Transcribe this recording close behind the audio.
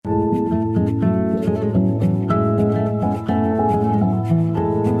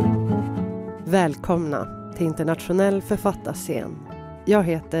välkomna till Internationell författarscen. Jag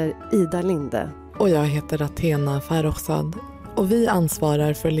heter Ida Linde. Och jag heter Athena Farrokhzad. Och vi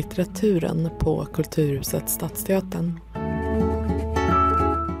ansvarar för litteraturen på Kulturhuset Stadsteatern.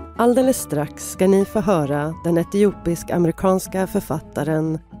 Alldeles strax ska ni få höra den etiopisk-amerikanska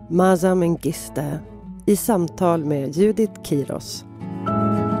författaren Maaza Mengistu i samtal med Judith Kiros.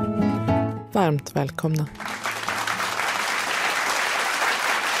 Varmt välkomna.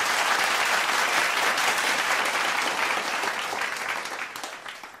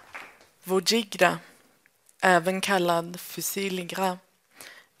 Voujigra, även kallad fusil gras,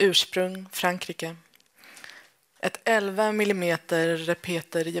 ursprung Frankrike. Ett 11 mm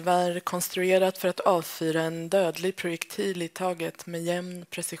repetergevär konstruerat för att avfyra en dödlig projektil i taget med jämn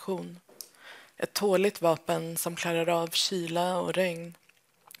precision. Ett tåligt vapen som klarar av kyla och regn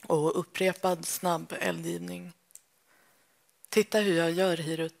och upprepad snabb eldgivning. Titta hur jag gör,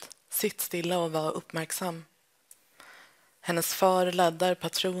 Hirut. Sitt stilla och var uppmärksam. Hennes far laddar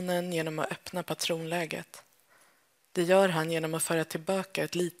patronen genom att öppna patronläget. Det gör han genom att föra tillbaka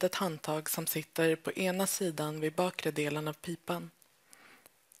ett litet handtag som sitter på ena sidan vid bakre delen av pipan.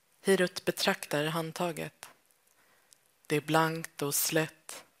 Hirut betraktar handtaget. Det är blankt och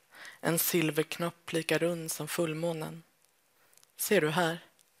slätt. En silverknopp lika rund som fullmånen. Ser du här?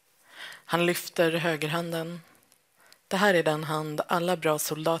 Han lyfter högerhanden. Det här är den hand alla bra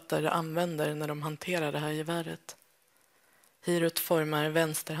soldater använder när de hanterar det här geväret. Hirut formar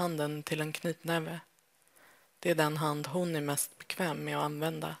vänsterhanden till en knytnäve. Det är den hand hon är mest bekväm med att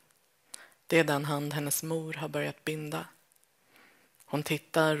använda. Det är den hand hennes mor har börjat binda. Hon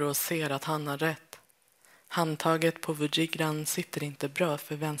tittar och ser att han har rätt. Handtaget på Voujigran sitter inte bra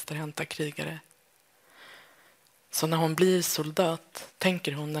för vänsterhänta krigare. Så när hon blir soldat,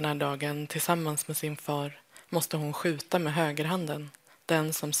 tänker hon den här dagen tillsammans med sin far, måste hon skjuta med högerhanden,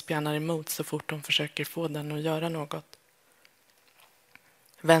 den som spjärnar emot så fort hon försöker få den att göra något.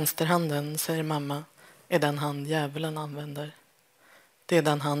 Vänsterhanden, säger mamma, är den hand djävulen använder. Det är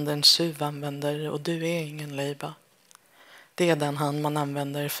den hand en tjuv använder och du är ingen Leiba. Det är den hand man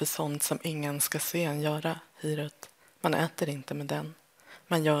använder för sånt som ingen ska se en göra, Hirut. Man äter inte med den.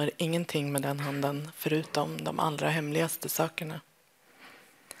 Man gör ingenting med den handen förutom de allra hemligaste sakerna.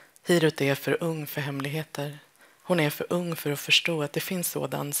 Hirut är för ung för hemligheter. Hon är för ung för att förstå att det finns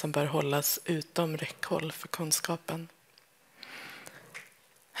sådant som bör hållas utom räckhåll för kunskapen.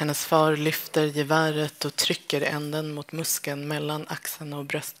 Hennes far lyfter geväret och trycker änden mot muskeln mellan axeln och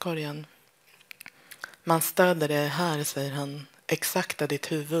bröstkorgen. Man stöder det här, säger han, exakt där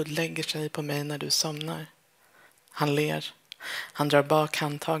ditt huvud lägger sig på mig när du somnar. Han ler. Han drar bak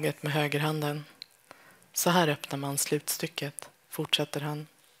handtaget med högerhanden. Så här öppnar man slutstycket, fortsätter han.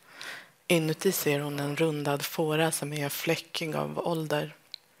 Inuti ser hon en rundad fåra som är fläckig av ålder.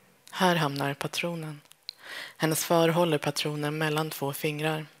 Här hamnar patronen. Hennes far håller patronen mellan 2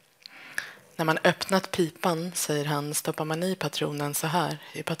 fingrar. När man öppnat pipan, säger han, stoppar man i patronen så här,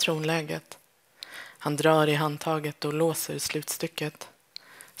 i patronläget. Han drar i handtaget och låser slutstycket.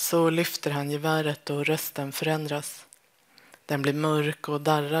 Så lyfter han geväret och rösten förändras. Den blir mörk och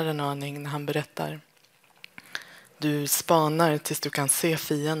darrar en aning när han berättar. Du spanar tills du kan se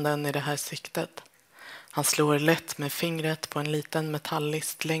fienden i det här siktet. Han slår lätt med fingret på en liten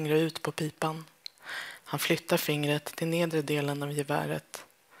metalllist längre ut på pipan. Han flyttar fingret till nedre delen av geväret,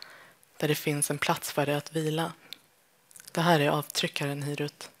 där det finns en plats för det att vila. Det här är avtryckaren,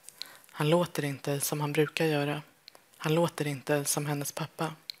 Hirut. Han låter inte som han brukar göra. Han låter inte som hennes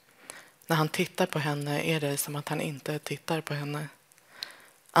pappa. När han tittar på henne är det som att han inte tittar på henne.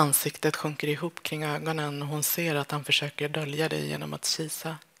 Ansiktet sjunker ihop kring ögonen och hon ser att han försöker dölja det genom att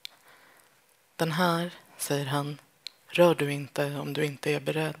kisa. Den här, säger han, rör du inte om du inte är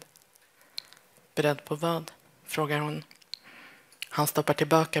beredd. Beredd på vad? Frågar hon. Han stoppar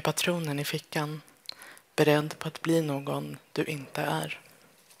tillbaka patronen i fickan. Beredd på att bli någon du inte är.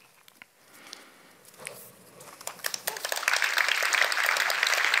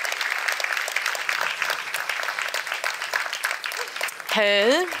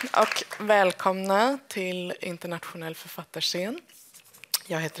 Hej och välkomna till Internationell författarscen.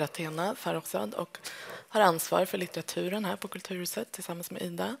 Jag heter Athena Farrokhzad och har ansvar för litteraturen här på Kulturhuset tillsammans med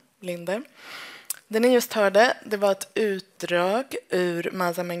Ida Linde. Det ni just hörde, det var ett utdrag ur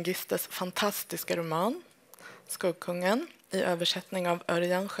Maaza Mengistus fantastiska roman Skuggkungen i översättning av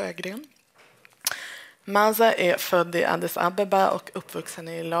Örjan Sjögren. Maaza är född i Addis Abeba och uppvuxen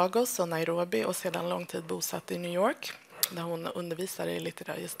i Lagos och Nairobi och sedan lång tid bosatt i New York där hon undervisar i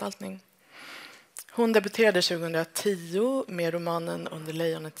litterär gestaltning. Hon debuterade 2010 med romanen Under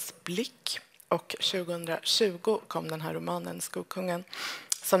lejonets blick och 2020 kom den här romanen Skuggkungen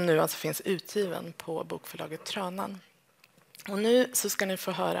som nu alltså finns utgiven på bokförlaget Trönan. Och nu så ska ni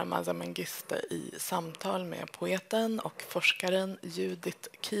få höra Mahsa Mengiste i samtal med poeten och forskaren Judith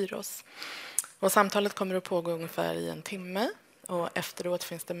Kiros. Och samtalet kommer att pågå ungefär i en timme och efteråt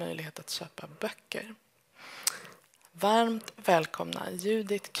finns det möjlighet att köpa böcker. Varmt välkomna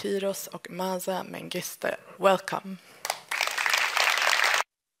Judith Kiros och Mahsa Mengiste. Welcome.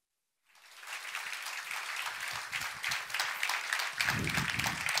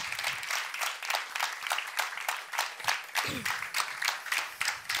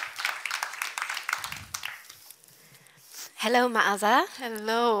 Hello, Mahsa.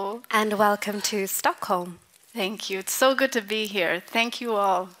 Hello. And welcome to Stockholm. Thank you. It's so good to be here. Thank you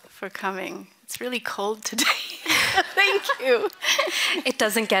all for coming. It's really cold today. Thank you. It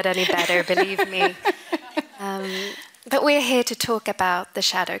doesn't get any better, believe me. But we're here to talk about The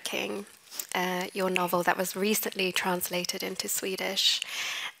Shadow King, your novel that was recently translated into Swedish.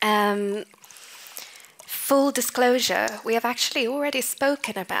 Full disclosure, we have actually already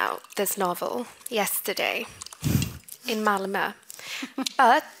spoken about this novel yesterday in Malmö.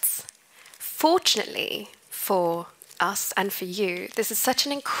 But fortunately for us and for you, this is such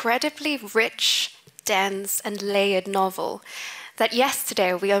an incredibly rich, dense and layered novel that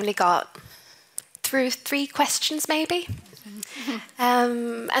yesterday we only got through 3 questions maybe.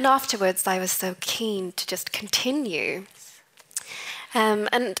 And afterwards I was so keen to just continue.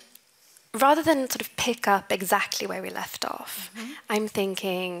 And rather than sort of pick up exactly where we left off, I'm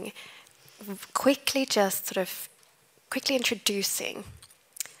thinking quickly introducing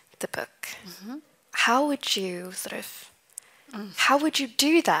the book. How would you how would you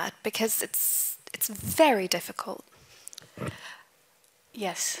do that? Because it's very difficult.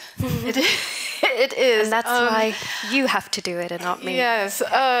 Yes, it is. And that's why you have to do it and not me. Yes.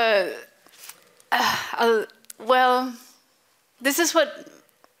 Well, this is what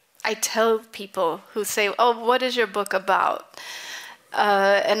I tell people who say, "Oh, what is your book about?"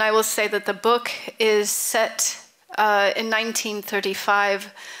 And I will say that the book is set in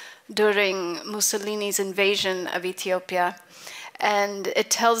 1935 during Mussolini's invasion of Ethiopia. And it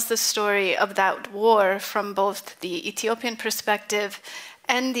tells the story of that war from both the Ethiopian perspective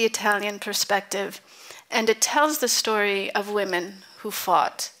and the Italian perspective. And it tells the story of women who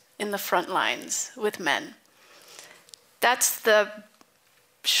fought in the front lines with men. That's the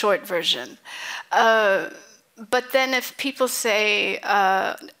short version. But then if people say,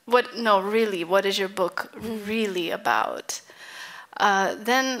 what is your book really about?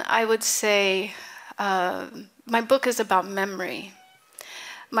 Then I would say, my book is about memory.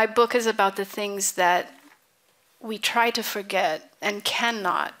 My book is about the things that we try to forget and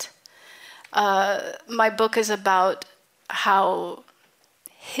cannot. My book is about how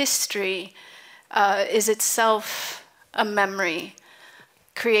history is itself a memory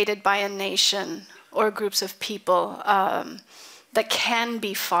created by a nation or groups of people that can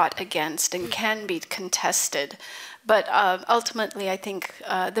be fought against and can be contested. But ultimately, I think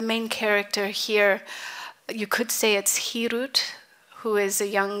the main character here, you could say it's Hirut, who is a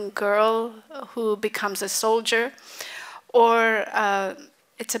young girl who becomes a soldier, or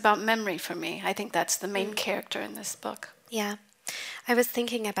it's about memory for me. I think that's the main character in this book. Yeah. I was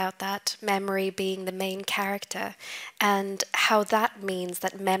thinking about that, memory being the main character, and how that means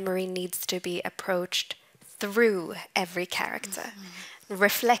that memory needs to be approached through every character,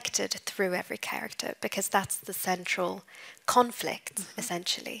 reflected through every character, because that's the central conflict,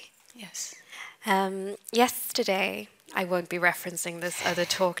 essentially. Yes. Yesterday, I won't be referencing this other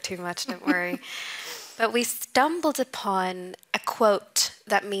talk too much, don't worry, but we stumbled upon a quote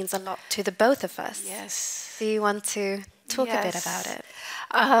that means a lot to the both of us. Yes. Do you want to talk a bit about it?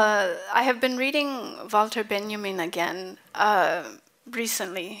 I have been reading Walter Benjamin again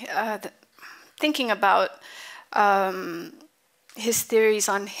recently, thinking about his theories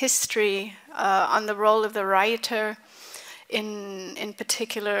on history, on the role of the writer in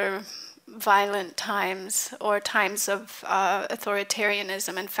particular violent times or times of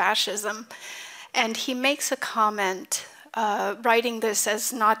authoritarianism and fascism. And he makes a comment, writing this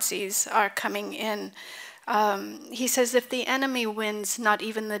as Nazis are coming in. He says, if the enemy wins, not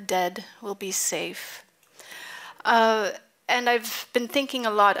even the dead will be safe. And I've been thinking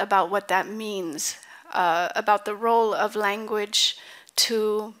a lot about what that means, about the role of language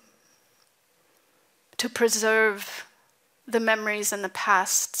to preserve the memories and the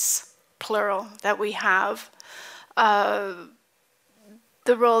pasts, plural, that we have.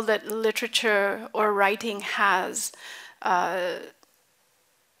 The role that literature or writing has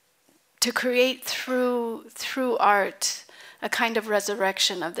to create through art a kind of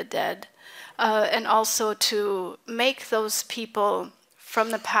resurrection of the dead, and also to make those people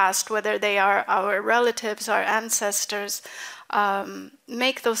from the past, whether they are our relatives, our ancestors,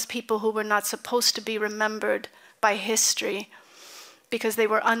 make those people who were not supposed to be remembered by history because they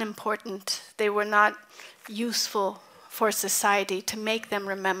were unimportant, they were not useful for society, to make them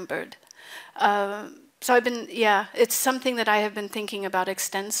remembered. So it's something that I have been thinking about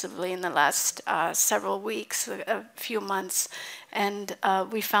extensively in the last several weeks, a few months, and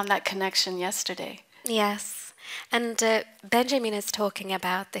we found that connection yesterday. Yes, and Benjamin is talking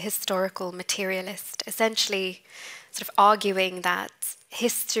about the historical materialist, essentially sort of arguing that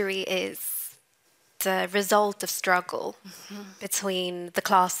history is the result of struggle between the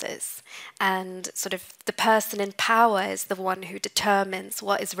classes, and sort of the person in power is the one who determines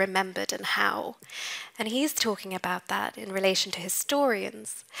what is remembered and how. And he's talking about that in relation to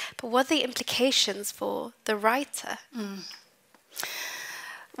historians. But what are the implications for the writer?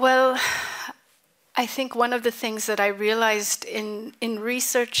 Well, I think one of the things that I realized in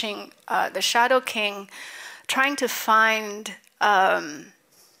researching The Shadow King, trying to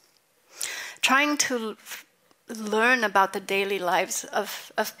learn about the daily lives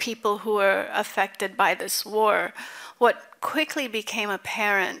of people who are affected by this war, what quickly became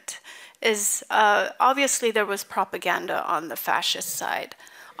apparent is obviously there was propaganda on the fascist side.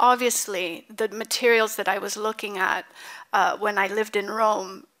 Obviously, the materials that I was looking at when I lived in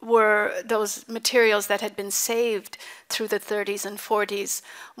Rome were those materials that had been saved through the 30s and 40s,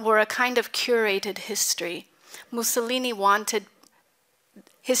 were a kind of curated history. Mussolini wanted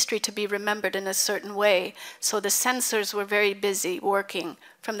history to be remembered in a certain way, so the censors were very busy working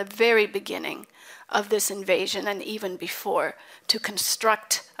from the very beginning of this invasion and even before to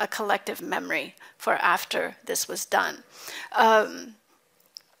construct a collective memory for after this was done.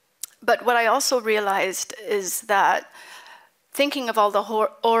 But what I also realized is that thinking of all the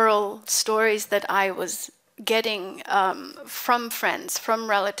oral stories that I was getting from friends, from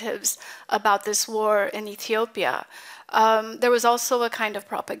relatives about this war in Ethiopia, there was also a kind of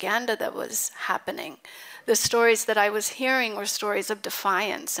propaganda that was happening. The stories that I was hearing were stories of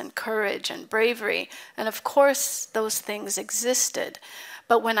defiance and courage and bravery, and of course those things existed.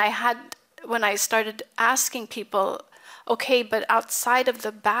 But when I started asking people, okay, but outside of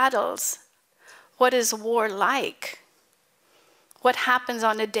the battles, what is war like? What happens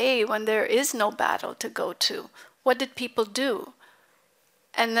on a day when there is no battle to go to? What did people do?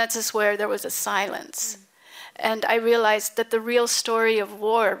 And that's just where there was a silence. And I realized that the real story of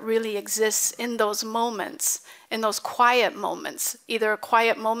war really exists in those moments, in those quiet moments, either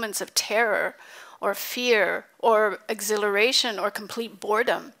quiet moments of terror or fear or exhilaration or complete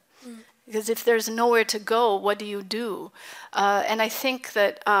boredom. Because if there's nowhere to go, what do you do? And I think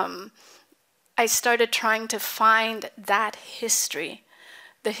that I started trying to find that history,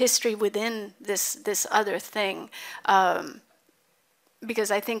 the history within this other thing, because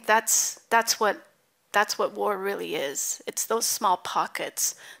I think that's what war really is. It's those small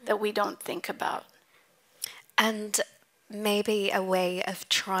pockets that we don't think about. And maybe a way of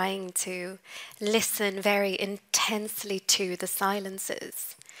trying to listen very intensely to the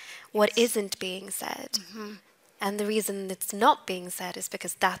silences, what isn't being said. And the reason it's not being said is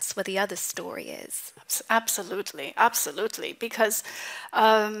because that's where the other story is. Absolutely, absolutely. Because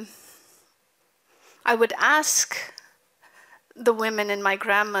I would ask the women in my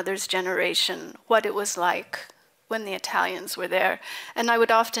grandmother's generation what it was like when the Italians were there. And I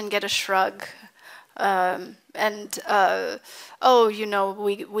would often get a shrug. We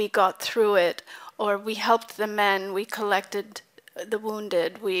got through it. Or we helped the men, we collected the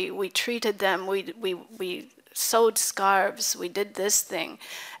wounded, we treated them, we sewed scarves, we did this thing.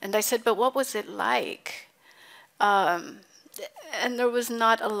 And I said, but what was it like? And there was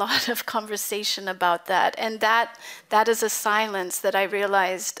not a lot of conversation about that. And that is a silence that I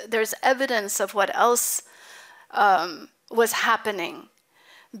realized there's evidence of what else was happening,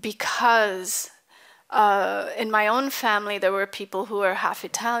 because in my own family there were people who were half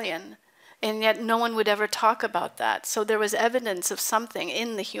Italian, and yet no one would ever talk about that. So there was evidence of something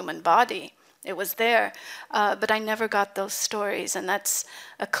in the human body. It was there, but I never got those stories, and that's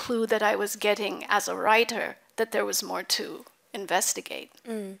a clue that I was getting as a writer, that there was more to investigate.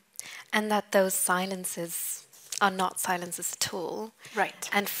 And that those silences are not silences at all. Right.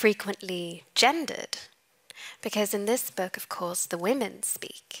 And frequently gendered. Because in this book, of course, the women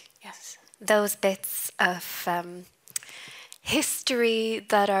speak. Yes. Those bits of history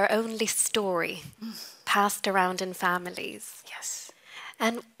that are only story, passed around in families. Yes.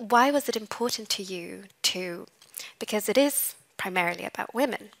 And why was it important to you to, because it is primarily about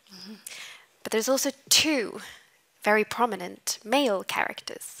women, but there's also two very prominent male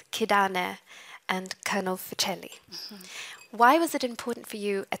characters, Kidane and Colonel Ficelli. why was it important for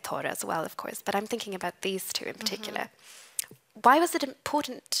you, Ettore as well, of course, but I'm thinking about these two in particular. Why was it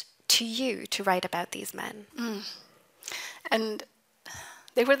important to you to write about these men? And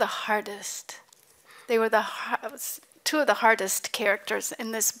they were the hardest. They were two of the hardest characters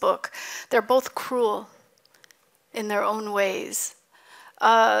in this book. They're both cruel in their own ways.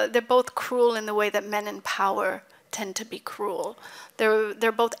 They're both cruel in the way that men in power tend to be cruel.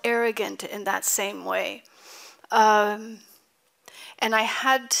 They're both arrogant in that same way. And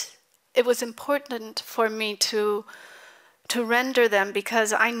it was important for me to render them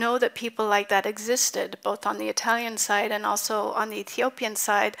because I know that people like that existed, both on the Italian side and also on the Ethiopian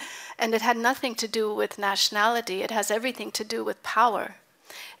side, and it had nothing to do with nationality. It has everything to do with power.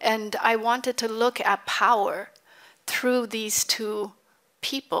 And I wanted to look at power through these two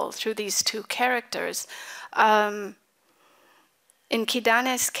people, through these two characters. In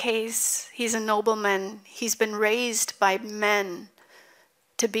Kidane's case, he's a nobleman. He's been raised by men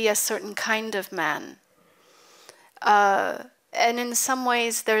to be a certain kind of man. And in some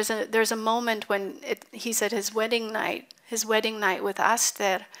ways, there's a moment when he's at his wedding night with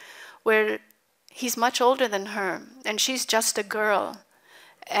Aster, where he's much older than her, and she's just a girl.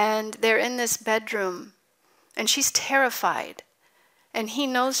 And they're in this bedroom, and she's terrified, and he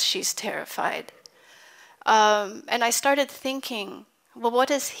knows she's terrified. And I started thinking, well,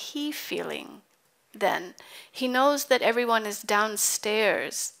 what is he feeling then? He knows that everyone is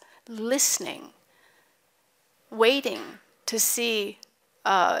downstairs listening, waiting to see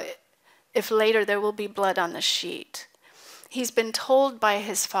if later there will be blood on the sheet. He's been told by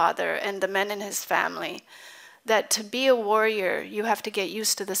his father and the men in his family that to be a warrior, you have to get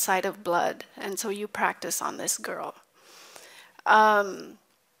used to the sight of blood, and so you practice on this girl. And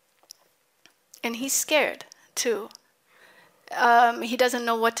he's scared, too. He doesn't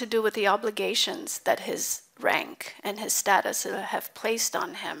know what to do with the obligations that his rank and his status have placed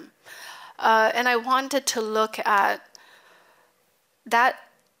on him. And I wanted to look at that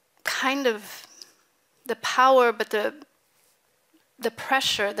kind of the power, but the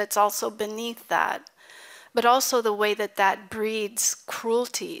pressure that's also beneath that, but also the way that that breeds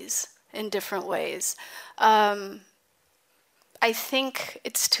cruelties in different ways. I think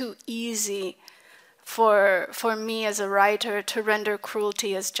it's too easy for me as a writer to render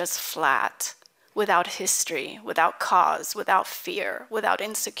cruelty as just flat, without history, without cause, without fear, without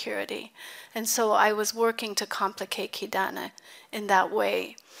insecurity. And so I was working to complicate Kidane in that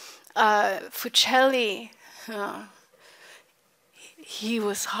way. Fuscelli, he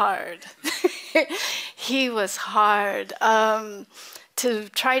was hard. He was hard. To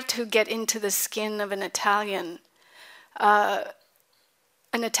try to get into the skin of an Italian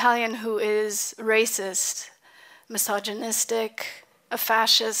who is racist, misogynistic, a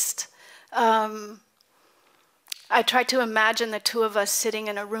fascist. I tried to imagine the two of us sitting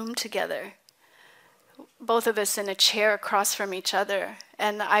in a room together, both of us in a chair across from each other,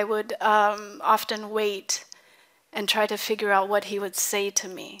 and I would often wait and try to figure out what he would say to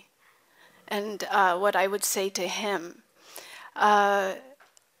me and what I would say to him.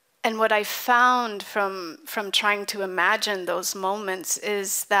 And what I found from trying to imagine those moments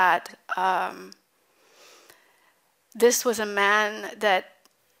is that this was a man that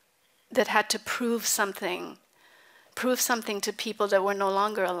had to prove something to people that were no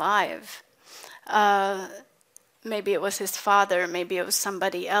longer alive. Maybe it was his father, maybe it was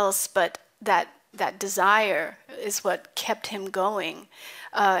somebody else, but that desire is what kept him going.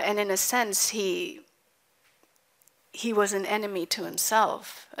 And in a sense, he was an enemy to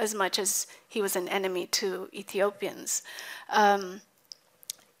himself as much as he was an enemy to Ethiopians. And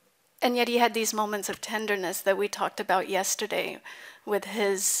yet he had these moments of tenderness that we talked about yesterday with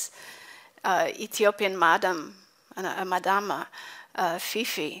his Ethiopian madama,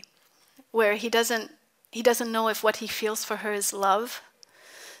 Fifi, where he doesn't know if what he feels for her is love.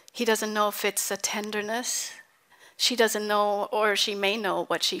 He doesn't know if it's a tenderness. She doesn't know, or she may know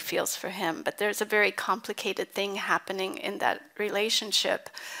what she feels for him, but there's a very complicated thing happening in that relationship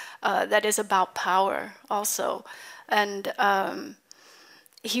that is about power also. And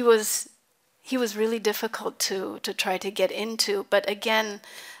he was really difficult to try to get into. But again,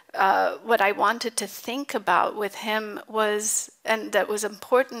 what I wanted to think about with him was, and that was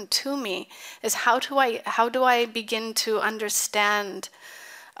important to me, is how do I begin to understand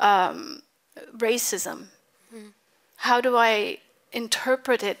racism? How do I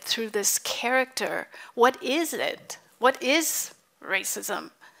interpret it through this character? What is it? What is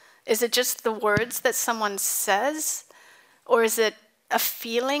racism? Is it just the words that someone says? Or is it a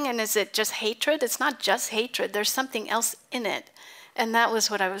feeling, and is it just hatred? It's not just hatred. There's something else in it. And that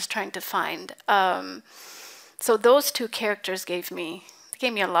was what I was trying to find. So those two characters gave me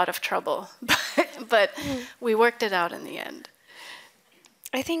a lot of trouble, but we worked it out in the end.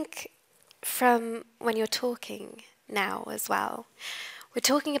 I think from when you're talking now as well, we're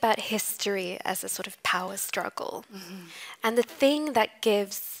talking about history as a sort of power struggle. And the thing that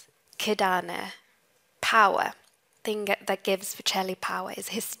gives Kidane power, thing that gives Vercelli power is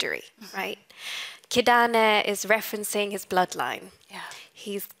history, right? Kidane is referencing his bloodline. Yeah.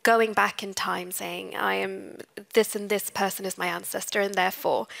 He's going back in time saying, I am this and this person is my ancestor, and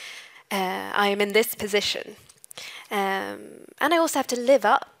therefore I am in this position. And I also have to live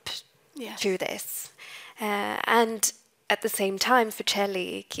up to this. And at the same time,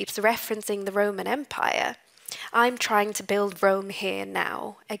 Vercelli keeps referencing the Roman Empire. I'm trying to build Rome here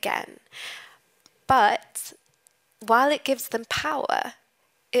now again. But while it gives them power,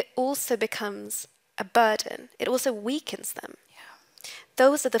 it also becomes a burden. It also weakens them.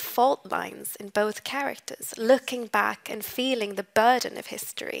 Those are the fault lines in both characters, looking back and feeling the burden of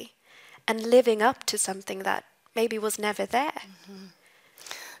history and living up to something that maybe was never there.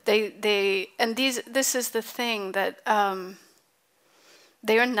 This is the thing that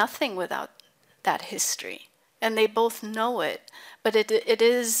they are nothing without that history, and they both know it. But it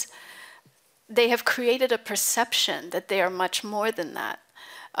is, they have created a perception that they are much more than that.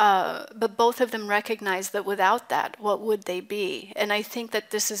 But both of them recognize that without that, what would they be? And I think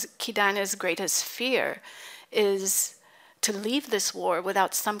that this is Kidane's greatest fear, is to leave this war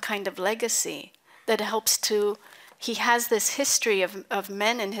without some kind of legacy that helps to... He has this history of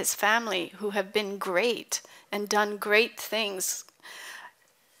men in his family who have been great and done great things.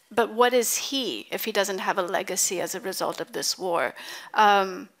 But what is he if he doesn't have a legacy as a result of this war?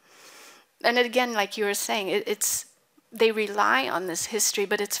 And again, like you were saying, they rely on this history,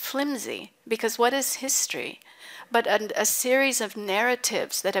 but it's flimsy, because what is history? But a series of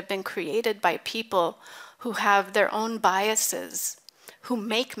narratives that have been created by people who have their own biases, who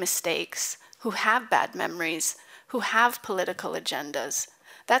make mistakes, who have bad memories, who have political agendas.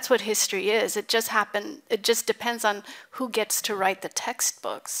 That's what history is. It just depends on who gets to write the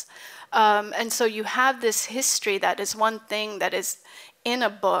textbooks. And so you have this history that is one thing that is in a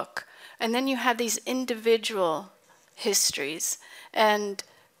book, and then you have these individual histories, and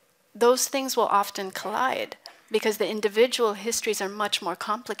those things will often collide because the individual histories are much more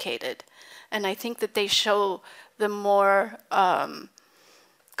complicated, and I think that they show the more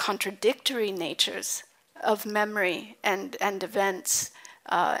contradictory natures of memory and events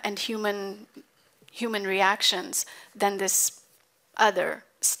and human reactions than this other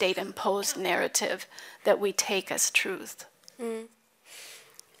state-imposed narrative that we take as truth.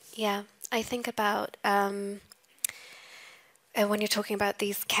 Yeah, I think about when you're talking about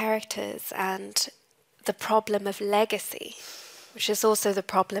these characters and the problem of legacy, which is also the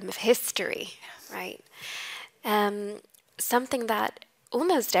problem of history, right? Something that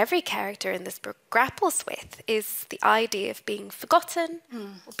almost every character in this book grapples with is the idea of being forgotten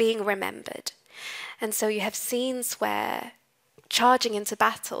or being remembered. And so you have scenes where, charging into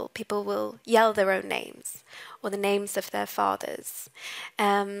battle, people will yell their own names, or the names of their fathers,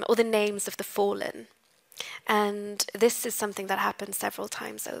 or the names of the fallen. And this is something that happens several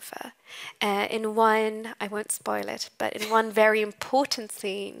times over. In one, I won't spoil it, but in one very important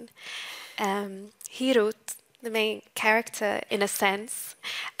scene, Hirut, the main character, in a sense,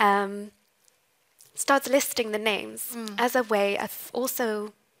 starts listing the names as a way of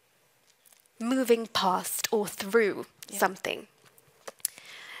also moving past or through something.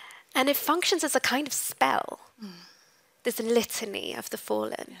 And it functions as a kind of spell, this litany of the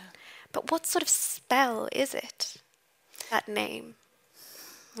fallen. Yeah. But what sort of spell is it, that name?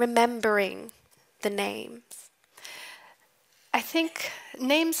 Remembering the names. I think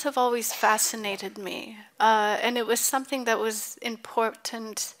names have always fascinated me. And it was something that was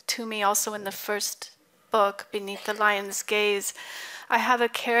important to me also in the first book, Beneath the Lion's Gaze. I have a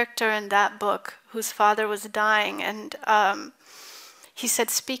character in that book whose father was dying, and he said,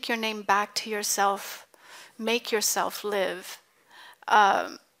 speak your name back to yourself, make yourself live.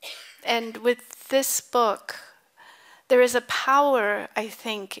 And with this book, there is a power, I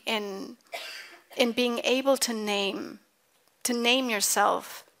think, in being able to name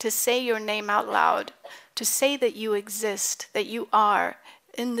yourself, to say your name out loud, to say that you exist, that you are,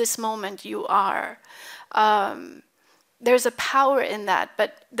 in this moment you are. There's a power in that,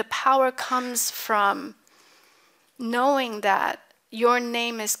 but the power comes from knowing that your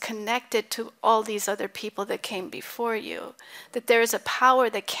name is connected to all these other people that came before you, that there is a power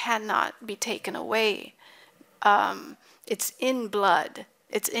that cannot be taken away. It's in blood,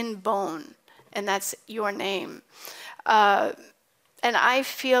 it's in bone, and that's your name. And I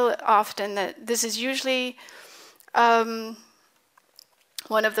feel often that this is usually One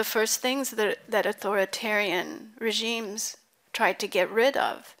of the first things that authoritarian regimes try to get rid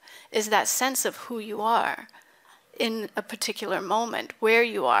of is that sense of who you are in a particular moment, where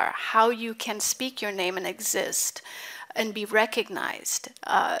you are, how you can speak your name and exist and be recognized.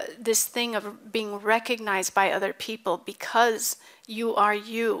 This thing of being recognized by other people because you are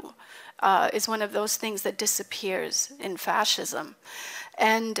you is one of those things that disappears in fascism.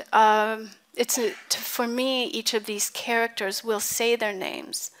 And for me, each of these characters will say their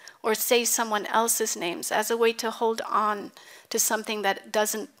names or say someone else's names as a way to hold on to something that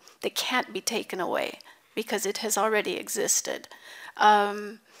can't be taken away because it has already existed.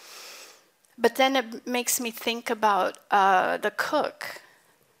 But then it makes me think about the cook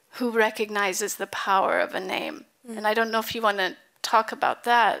who recognizes the power of a name. And I don't know if you want to talk about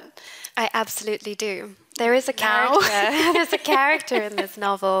that. I absolutely do. There is a character. There's a character in this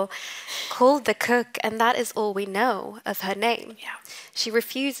novel called the cook, and that is all we know of her name. Yeah. She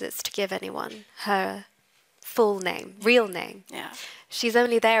refuses to give anyone her full name, real name. Yeah. She's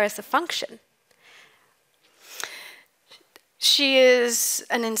only there as a function. She is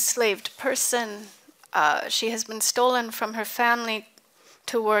an enslaved person. She has been stolen from her family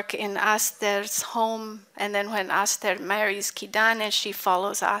to work in Aster's home. And then when Aster marries Kidane, she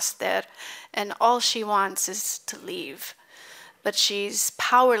follows Aster. And all she wants is to leave. But she's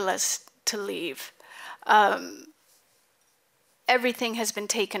powerless to leave. Everything has been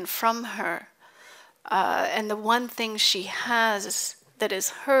taken from her. And the one thing she has that is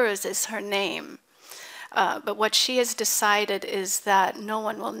hers is her name. But what she has decided is that no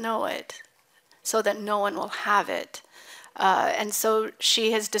one will know it, so that no one will have it. And so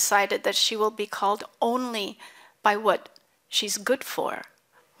she has decided that she will be called only by what she's good for,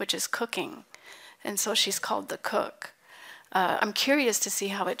 which is cooking. And so she's called the cook. I'm curious to see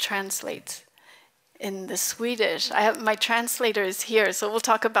how it translates in the Swedish. My translator is here, so we'll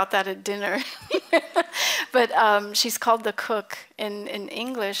talk about that at dinner. But she's called the cook in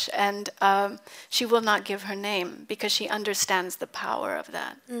English, and she will not give her name because she understands the power of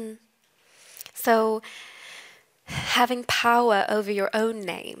that. Mm. So having power over your own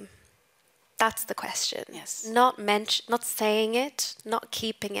name, that's the question. Yes. Not saying it, not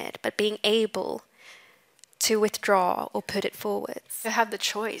keeping it, but being able to withdraw or put it forwards. To have the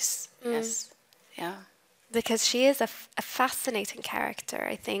choice, yes. Yeah. Because she is a fascinating character.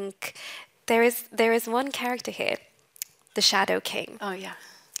 I think there is one character here, the Shadow King. Oh, yeah.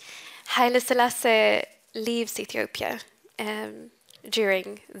 Haile Selassie leaves Ethiopia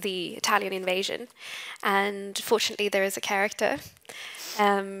during the Italian invasion. And fortunately, there is a character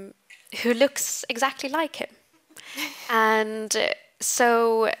who looks exactly like him. And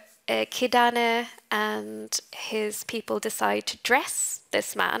so Kidane and his people decide to dress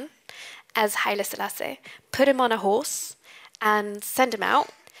this man as Haile Selassie, put him on a horse and send him out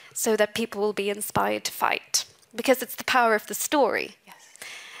so that people will be inspired to fight. Because it's the power of the story. Yes.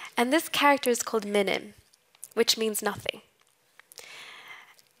 And this character is called Minim, which means nothing.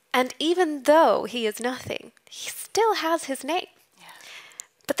 And even though he is nothing, he still has his name. Yeah.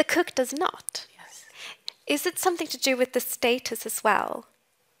 But the cook does not. Yes. Is it something to do with the status as well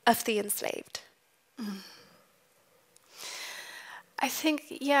of the enslaved? Mm. I think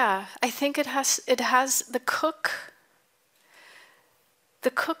it has the cook.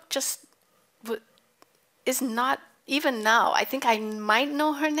 The cook just is not, even now, I think I might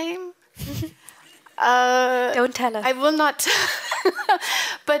know her name. Don't tell us. I will not.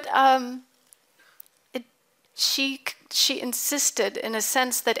 But she insisted, in a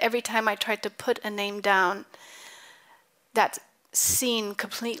sense, that every time I tried to put a name down, that scene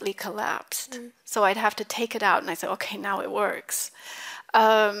completely collapsed. So I'd have to take it out, and I said, okay, now it works.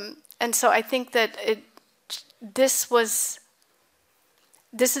 And so I think that this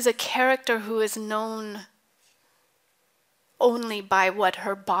is a character who is known only by what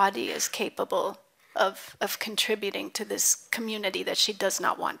her body is capable of contributing to this community that she does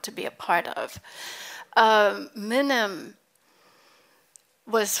not want to be a part of. Minim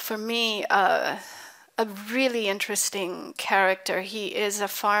was, for me, a really interesting character. He is a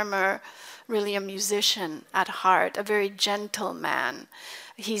farmer, really a musician at heart, a very gentle man.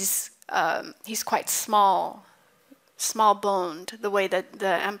 He's quite small-boned, the way that the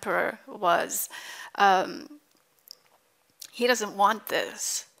emperor was. He doesn't want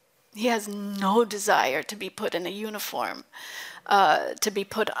this. He has no desire to be put in a uniform, to be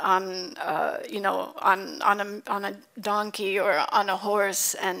put on, on a donkey or on a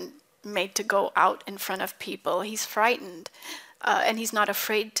horse and made to go out in front of people. He's frightened, and he's not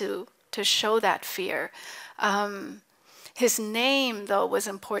afraid to show that fear. His name, though, was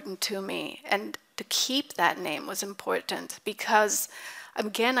important to me, and to keep that name was important because,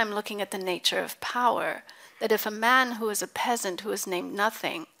 again, I'm looking at the nature of power, that if a man who is a peasant who is named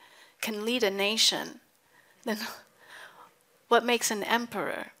nothing can lead a nation, then what makes an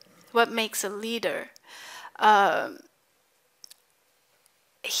emperor? What makes a leader?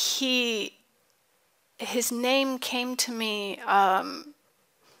 His name came to me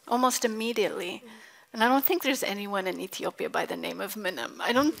almost immediately. And I don't think there's anyone in Ethiopia by the name of Minem.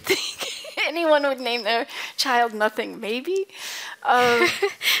 I don't think anyone would name their child nothing, maybe.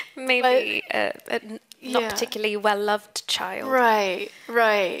 Maybe a not particularly well-loved child. Right,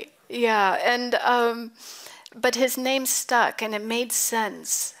 yeah. And but his name stuck, and it made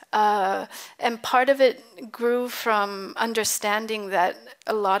sense. And part of it grew from understanding that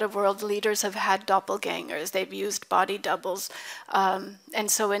a lot of world leaders have had doppelgangers. They've used body doubles.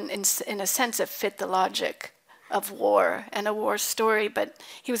 And so in a sense, it fit the logic of war and a war story. But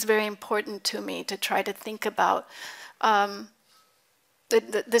he was very important to me to try to think about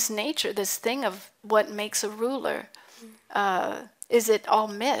this nature, this thing of what makes a ruler. Is it all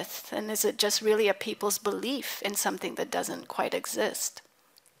myth? And is it just really a people's belief in something that doesn't quite exist?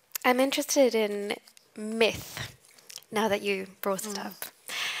 I'm interested in myth, now that you brought it up.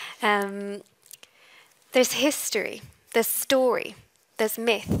 There's history, there's story, there's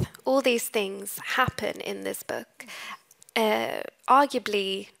myth. All these things happen in this book.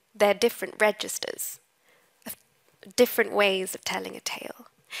 Arguably, they're different registers, different ways of telling a tale.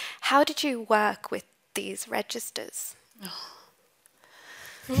 How did you work with these registers?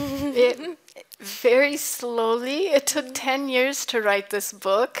 Very slowly. It took 10 years to write this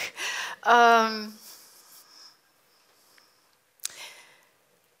book.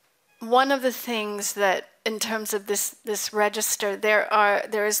 One of the things that, in terms of this register,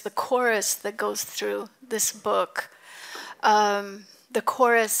 there is the chorus that goes through this book. The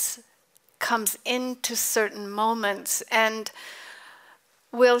chorus comes into certain moments and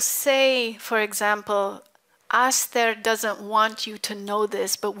will say, for example, Aster doesn't want you to know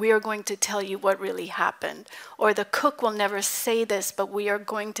this, but we are going to tell you what really happened. Or the cook will never say this, but we are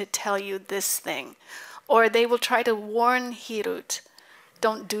going to tell you this thing. Or they will try to warn Hirut,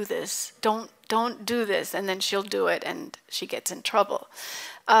 don't do this, don't do this, and then she'll do it and she gets in trouble.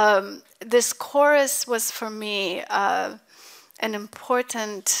 This chorus was for me an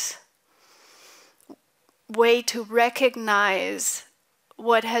important way to recognize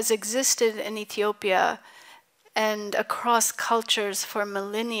what has existed in Ethiopia and across cultures for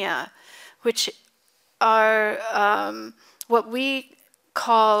millennia, which are what we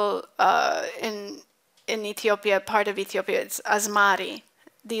call in Ethiopia, part of Ethiopia, it's Azmari.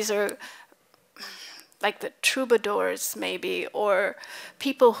 These are like the troubadours, maybe, or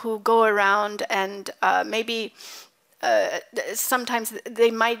people who go around and maybe sometimes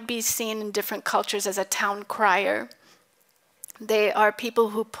they might be seen in different cultures as a town crier. They are people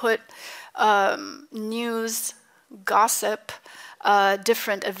who put news, gossip,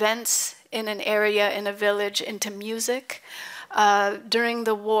 different events in an area, in a village, into music. During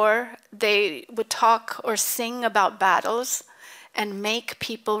the war, they would talk or sing about battles and make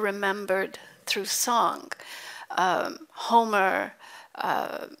people remembered through song. Homer,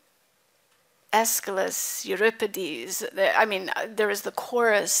 Aeschylus, Euripides. There is the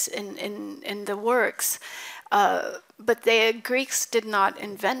chorus in the works, but the Greeks did not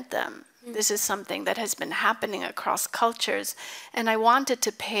invent them. This is something that has been happening across cultures, and I wanted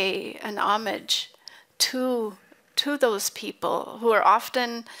to pay an homage to those people who are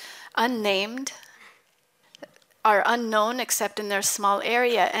often unnamed, are unknown except in their small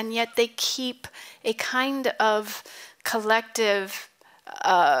area, and yet they keep a kind of collective,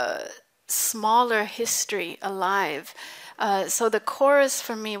 smaller history alive. So the chorus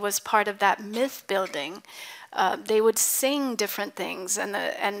for me was part of that myth building. They would sing different things,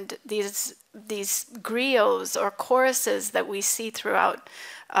 and these griots or choruses that we see throughout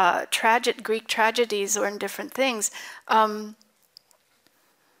Greek tragedies or in different things,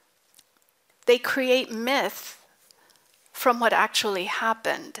 they create myth from what actually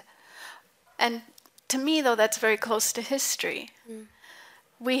happened. And to me, though, that's very close to history.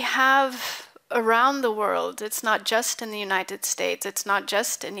 We have around the world, it's not just in the United States, it's not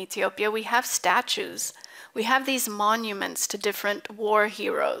just in Ethiopia, we have statues. We have these monuments to different war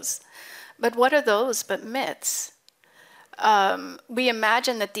heroes. But what are those but myths? We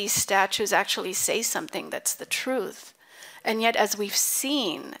imagine that these statues actually say something that's the truth. And yet, as we've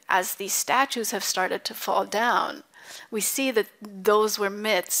seen, as these statues have started to fall down, we see that those were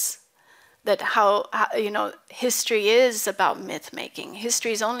myths, that how history is about myth-making.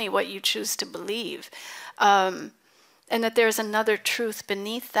 History is only what you choose to believe. and that there's another truth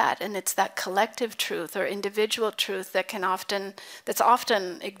beneath that, and it's that collective truth or individual truth that's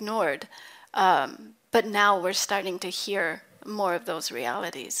often ignored. But now we're starting to hear more of those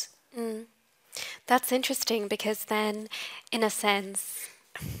realities. That's interesting, because then, in a sense,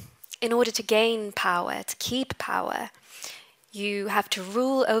 in order to gain power, to keep power, you have to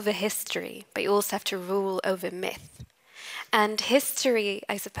rule over history, but you also have to rule over myth. And history,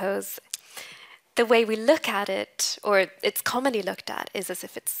 I suppose, the way we look at it, or it's commonly looked at, is as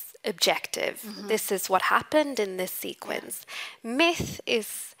if it's objective. This is what happened in this sequence. Myth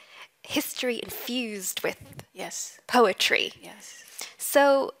is history infused with poetry. Yes.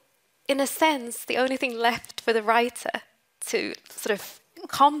 So, in a sense, the only thing left for the writer to sort of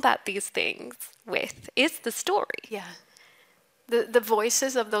combat these things with is the story. Yeah. The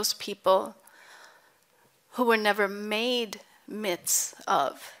voices of those people who were never made myths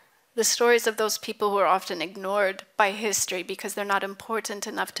of. The stories of those people who are often ignored by history because they're not important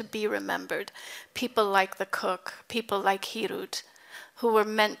enough to be remembered. People like the cook, people like Hirut, who were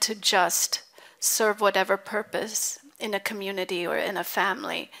meant to just serve whatever purpose in a community or in a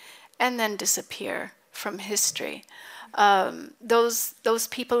family, and then disappear from history. Those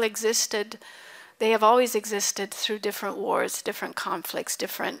people existed. They have always existed through different wars, different conflicts,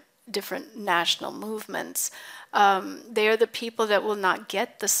 different national movements. They are the people that will not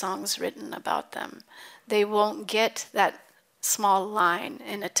get the songs written about them. They won't get that small line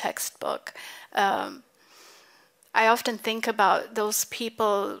in a textbook. I often think about those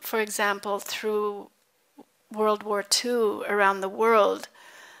people, for example, through World War II around the world,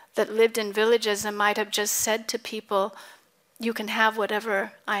 that lived in villages and might have just said to people, you can have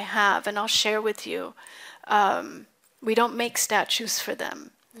whatever I have and I'll share with you. We don't make statues for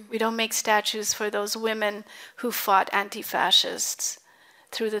them. We don't make statues for those women who fought anti-fascists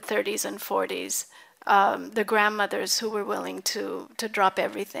through the 30s and 40s. The grandmothers who were willing to drop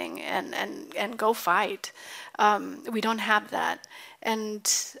everything and go fight. We don't have that. And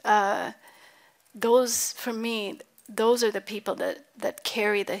those, for me, those are the people that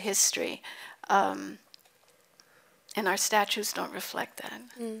carry the history. And our statues don't reflect that.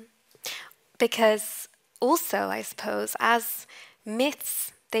 Because also, I suppose, as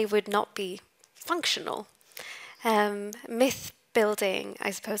myths, they would not be functional. Myth building,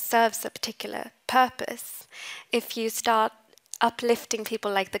 I suppose, serves a particular purpose. If you start uplifting people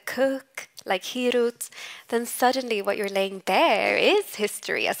like the cook, like Hirut, then suddenly what you're laying bare is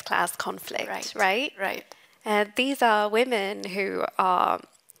history as class conflict, right? Right. These are women who are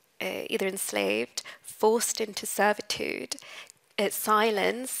either enslaved, forced into servitude,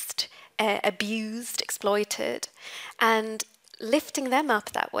 silenced, abused, exploited, and lifting them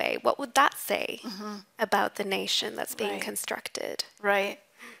up that way, what would that say about the nation that's being constructed? Right.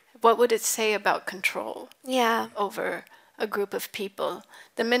 What would it say about control over a group of people?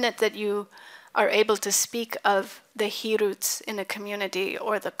 The minute that you are able to speak of the Hiruts in a community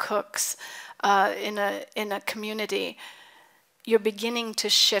or the cooks in a community, you're beginning to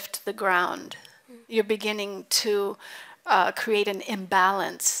shift the ground. You're beginning to create an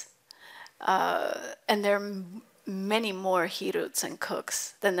imbalance. And there are many more Hiruts and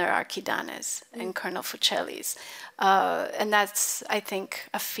cooks than there are Kidanes and Colonel Fucellis. And that's, I think,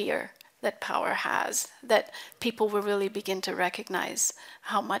 a fear that power has, that people will really begin to recognize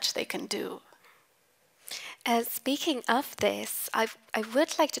how much they can do. Speaking of this, I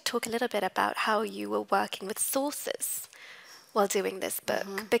would like to talk a little bit about how you were working with sources while doing this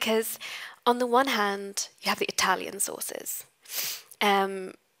book. Because on the one hand, you have the Italian sources.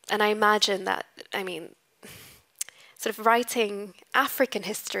 And I imagine that, sort of writing African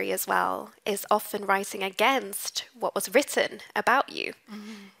history as well is often writing against what was written about you.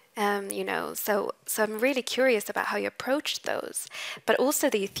 So I'm really curious about how you approached those, but also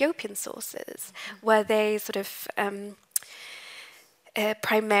the Ethiopian sources. Were they sort of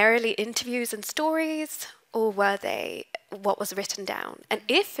primarily interviews and stories, or were they what was written down? And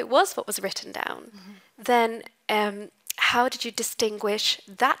if it was what was written down, then how did you distinguish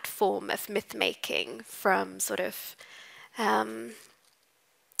that form of myth-making from sort of the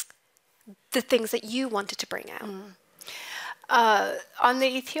things that you wanted to bring out? On the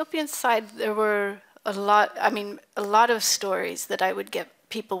Ethiopian side, there were a lot of stories that I would get.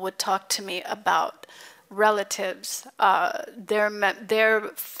 People would talk to me about relatives, their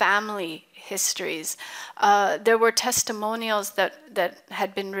family histories. There were testimonials that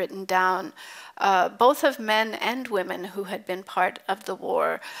had been written down, both of men and women who had been part of the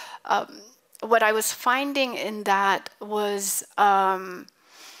war. What I was finding in that was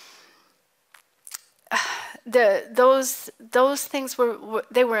those things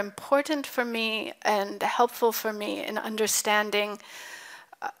were important for me and helpful for me in understanding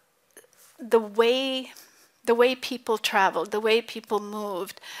the way people traveled, the way people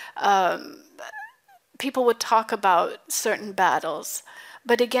moved. People would talk about certain battles,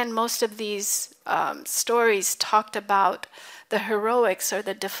 but again, most of these stories talked about the heroics or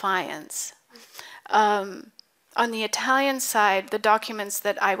the defiance. On the Italian side, the documents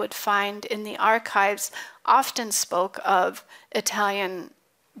that I would find in the archives often spoke of Italian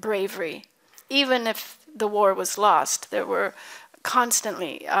bravery. Even if the war was lost, there were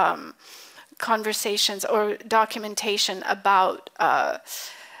constantly conversations or documentation about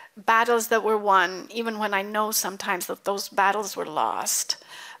battles that were won, even when I know sometimes that those battles were lost.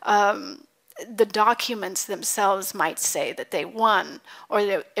 The documents themselves might say that they won, or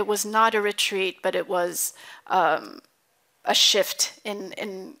that it was not a retreat, but it was a shift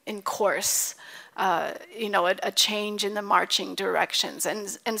in course, a change in the marching directions.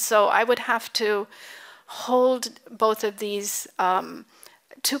 And so I would have to hold both of these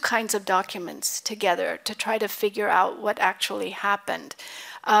two kinds of documents together to try to figure out what actually happened.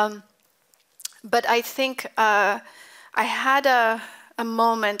 But I think I had a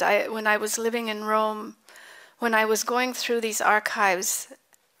moment when I was living in Rome, when I was going through these archives,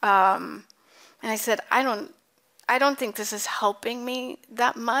 and I said, I don't think this is helping me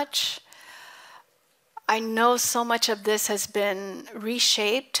that much. I know so much of this has been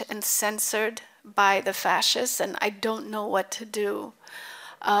reshaped and censored by the fascists, and I don't know what to do.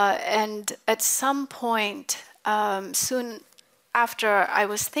 And at some point, soon after I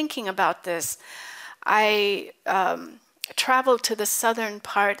was thinking about this, I traveled to the southern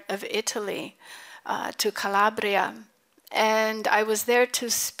part of Italy, to Calabria, and I was there to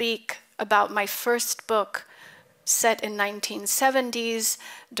speak about my first book, set in 1970s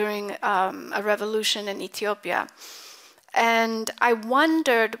during a revolution in Ethiopia. And I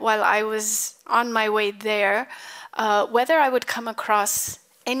wondered while I was on my way there whether I would come across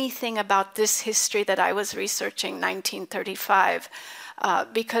anything about this history that I was researching, 1935,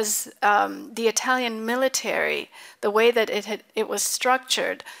 because the Italian military, the way that it was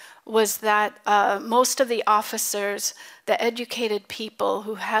structured, was that most of the officers, the educated people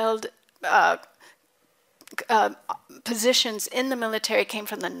who held positions in the military came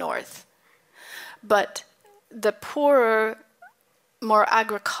from the north. But the poorer, more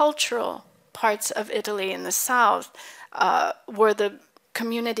agricultural parts of Italy in the south were the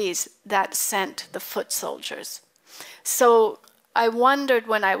communities that sent the foot soldiers. So I wondered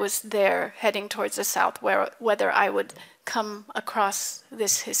when I was there heading towards the south whether I would come across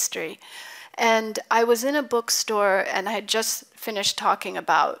this history. And I was in a bookstore and I had just finished talking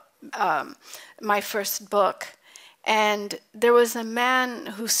about my first book. And there was a man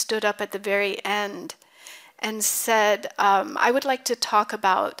who stood up at the very end and said, I would like to talk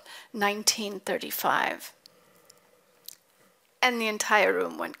about 1935. And the entire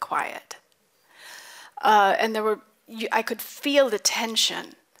room went quiet. And I could feel the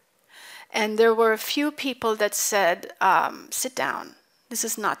tension. And there were a few people that said, sit down, this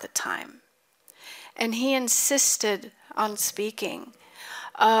is not the time. And he insisted on speaking.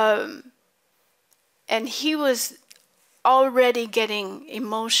 And he was already getting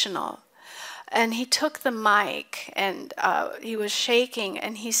emotional. And he took the mic and he was shaking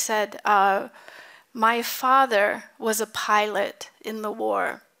and he said, my father was a pilot in the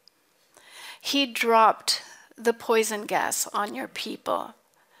war. He dropped the poison gas on your people.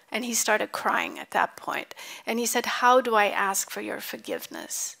 And he started crying at that point. And he said, how do I ask for your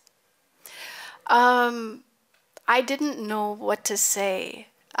forgiveness? I didn't know what to say.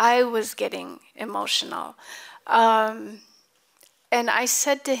 I was getting emotional. And I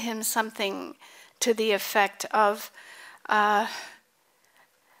said to him something to the effect of,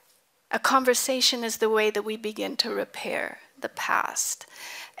 a conversation is the way that we begin to repair the past.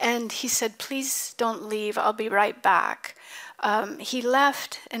 And he said, please don't leave, I'll be right back. He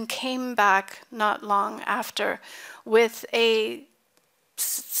left and came back not long after with a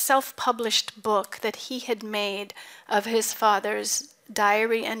self-published book that he had made of his father's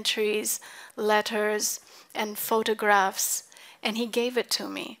diary entries, letters, and photographs. And he gave it to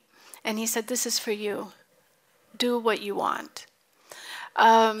me. And he said, this is for you. Do what you want.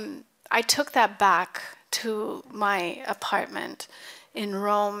 I took that back to my apartment in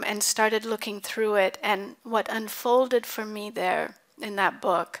Rome and started looking through it. And what unfolded for me there in that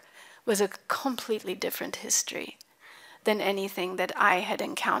book was a completely different history than anything that I had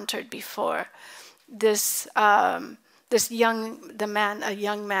encountered before. A young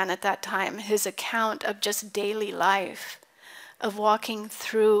man at that time, his account of just daily life, of walking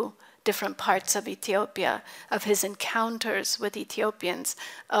through different parts of Ethiopia, of his encounters with Ethiopians,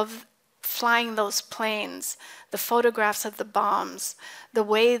 of flying those planes, the photographs of the bombs, the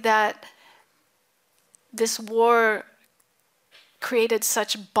way that this war created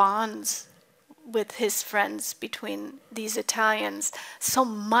such bonds with his friends between these Italians. So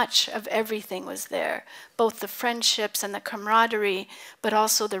much of everything was there, both the friendships and the camaraderie, but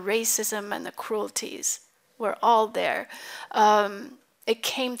also the racism and the cruelties were all there. It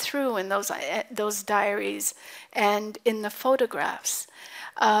came through in those diaries and in the photographs.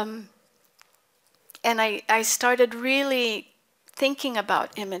 And I started really thinking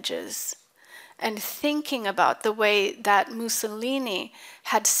about images and thinking about the way that Mussolini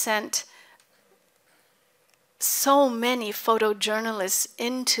had sent so many photojournalists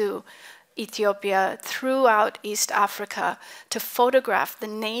into Ethiopia, throughout East Africa, to photograph the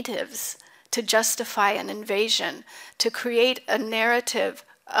natives, to justify an invasion, to create a narrative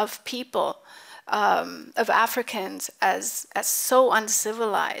of people, of Africans as so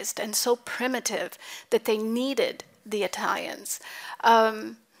uncivilized and so primitive that they needed the Italians.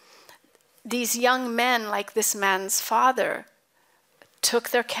 These young men, like this man's father, took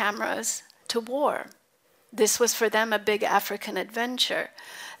their cameras to war. This was for them a big African adventure.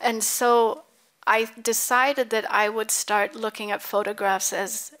 And so I decided that I would start looking at photographs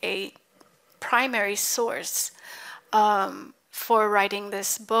as a primary source for writing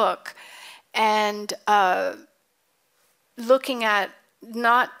this book. And looking at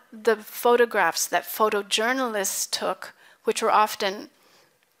not the photographs that photojournalists took, which were often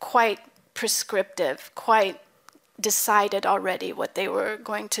quite prescriptive, quite decided already what they were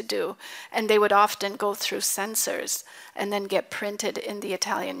going to do. And they would often go through censors and then get printed in the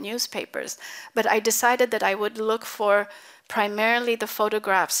Italian newspapers. But I decided that I would look for primarily the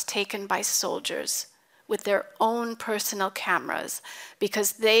photographs taken by soldiers with their own personal cameras,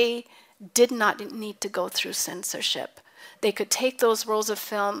 because they did not need to go through censorship. They could take those rolls of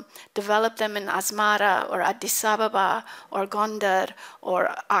film, develop them in Asmara or Addis Ababa or Gondar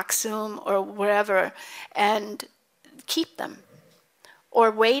or Aksum or wherever, and keep them, or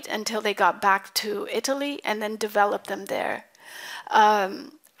wait until they got back to Italy and then develop them there.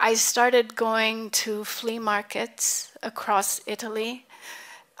 I started going to flea markets across Italy,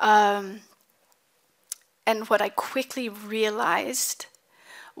 and what I quickly realized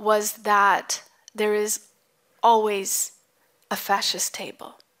was that there is always a fascist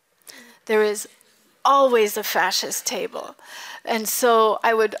table. There is always a fascist table. And so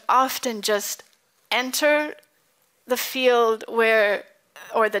I would often just enter the field where,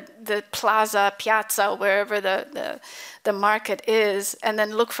 or the plaza, piazza, wherever the market is, and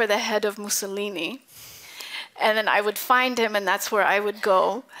then look for the head of Mussolini. And then I would find him, and that's where I would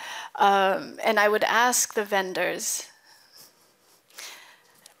go. And I would ask the vendors,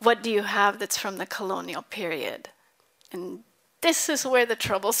 what do you have that's from the colonial period? And this is where the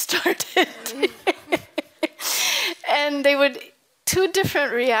trouble started. And they would, two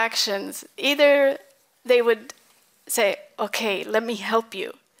different reactions. Either they would say, okay, let me help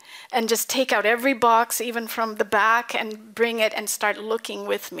you, and just take out every box, even from the back, and bring it and start looking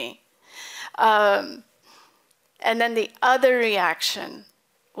with me. And then the other reaction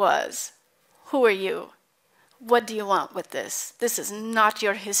was, who are you? What do you want with this? This is not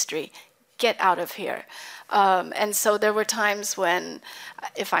your history. Get out of here. And so there were times when,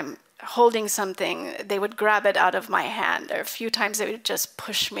 if I'm holding something, they would grab it out of my hand. Or a few times they would just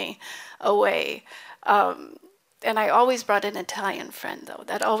push me away. And I always brought an Italian friend, though.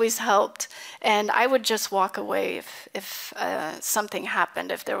 That always helped. And I would just walk away if something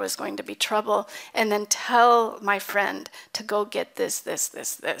happened, if there was going to be trouble, and then tell my friend to go get this.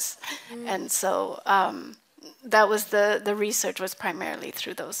 And so that was the research was primarily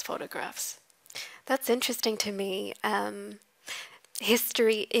through those photographs. That's interesting to me.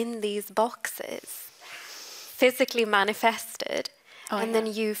 History in these boxes, physically manifested, and then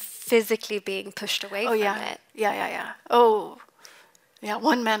you physically being pushed away from it. Yeah. Oh, yeah,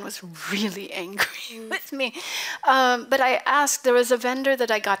 one man was really angry with me. But I asked, there was a vendor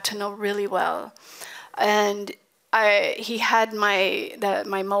that I got to know really well. And he had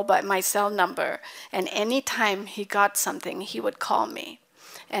my cell number. And anytime he got something, he would call me.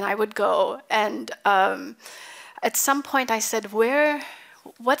 And I would go. And at some point I said,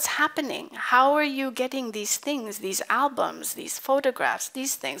 what's happening? How are you getting these things, these albums, these photographs,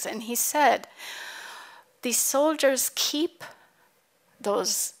 these things? And he said, these soldiers keep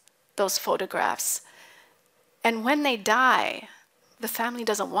those photographs. And when they die, the family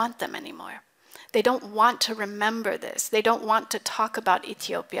doesn't want them anymore. They don't want to remember this. They don't want to talk about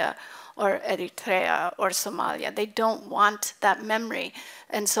Ethiopia or Eritrea or Somalia. They don't want that memory.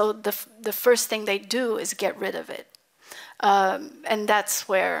 And so the first thing they do is get rid of it. And that's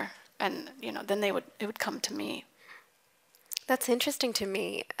where, and then it would come to me. That's interesting to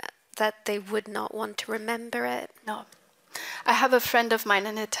me, that they would not want to remember it. No. I have a friend of mine,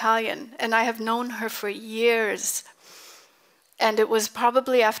 an Italian, and I have known her for years. And it was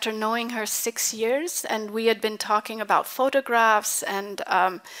probably after knowing her 6 years, and we had been talking about photographs, and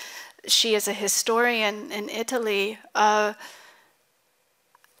she is a historian in Italy.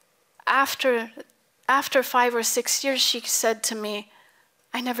 After 5 or 6 years, she said to me,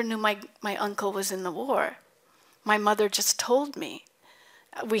 I never knew my uncle was in the war. My mother just told me.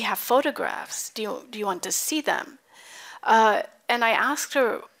 We have photographs. Do you want to see them? And I asked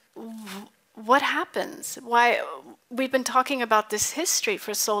her, what happens? Why? We've been talking about this history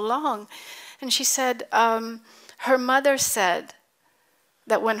for so long. And she said, her mother said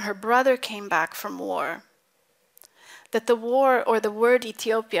that when her brother came back from war, that the war, or the word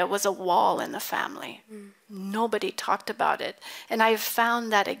Ethiopia, was a wall in the family. Nobody talked about it. And I've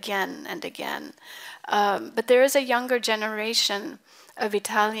found that again and again. But there is a younger generation of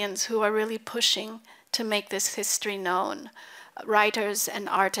Italians who are really pushing to make this history known, writers and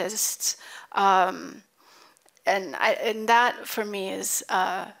artists. And that, for me, is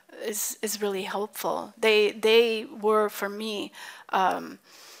really helpful. They were, for me,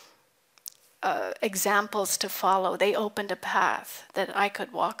 examples to follow. They opened a path that I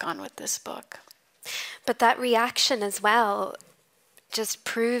could walk on with this book. But that reaction as well just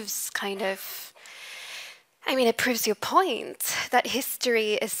proves it proves your point that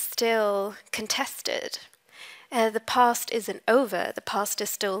history is still contested. The past isn't over. The past is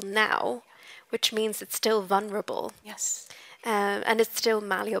still now, which means it's still vulnerable. Yes. And it's still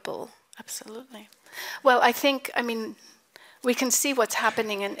malleable. Absolutely. Well, we can see what's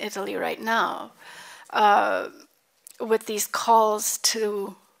happening in Italy right now with these calls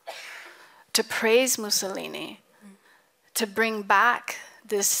to praise Mussolini, to bring back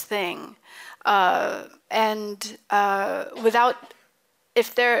this thing.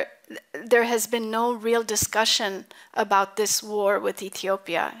 If there has been no real discussion about this war with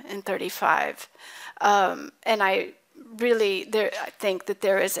Ethiopia in 1935, and I think that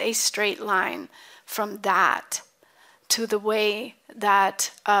there is a straight line from that to the way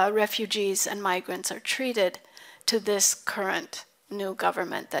that refugees and migrants are treated to this current new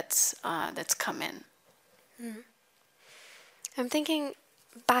government that's come in. Mm. I'm thinking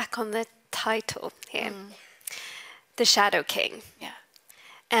back on the title here, The Shadow King. Yeah.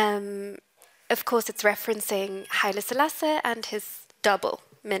 Of course, it's referencing Haile Selassie and his double,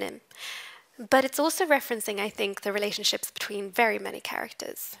 Minim. But it's also referencing, I think, the relationships between very many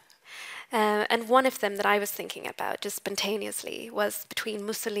characters. And one of them that I was thinking about just spontaneously was between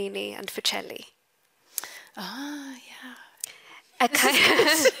Mussolini and Ficelli. Ah, yeah.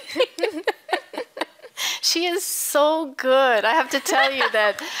 She is so good. I have to tell you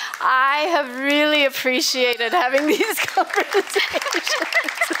that I have really appreciated having these conversations.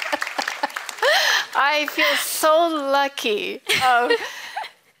 I feel so lucky.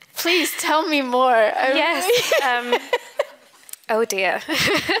 Please tell me more. Yes. Oh dear.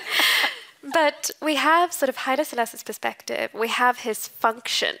 But we have sort of Haile Selassie's perspective. We have his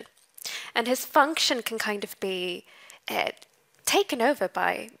function. And his function can kind of be taken over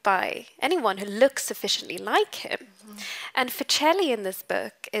by anyone who looks sufficiently like him. Mm-hmm. And Ficelli in this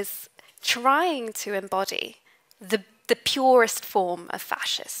book is trying to embody the purest form of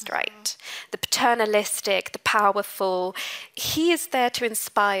fascist, mm-hmm. right? The paternalistic, the powerful. He is there to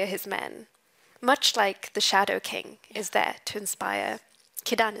inspire his men, much like the Shadow King is there to inspire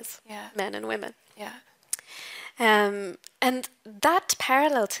Kidani's men and women. Yeah. And that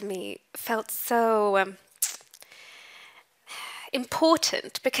parallel to me felt so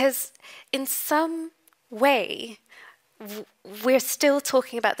important, because in some way we're still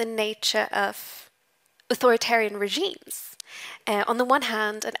talking about the nature of authoritarian regimes. On the one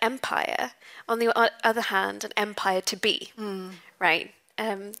hand, an empire. On the other hand, an empire to be, right?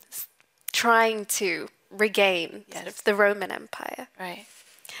 Trying to regain sort of the Roman Empire. Right.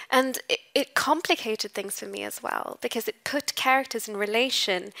 And it complicated things for me as well, because it put characters in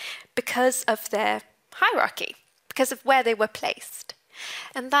relation because of their hierarchy, because of where they were placed.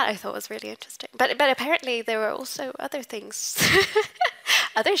 And that I thought was really interesting. But apparently there were also other things,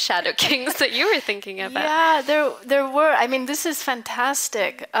 other Shadow Kings that you were thinking about. Yeah, there were. I mean, this is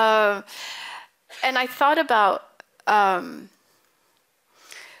fantastic. And I thought about,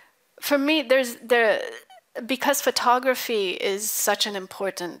 for me, because photography is such an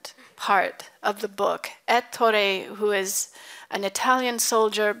important part of the book. Ettore, who is an Italian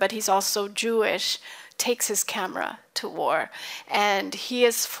soldier, but he's also Jewish, takes his camera to war. And he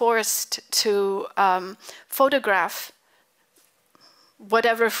is forced to photograph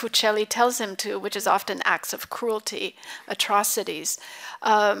whatever Fuscelli tells him to, which is often acts of cruelty, atrocities.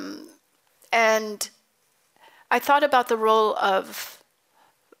 And I thought about the role of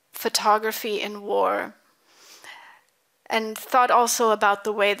photography in war, and thought also about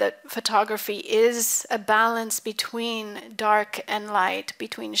the way that photography is a balance between dark and light,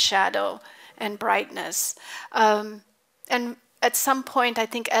 between shadow and brightness. And at some point, I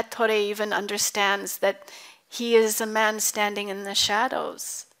think Ettore even understands that he is a man standing in the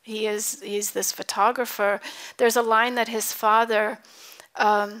shadows. He's this photographer. There's a line that his father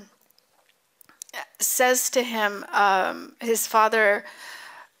says to him. His father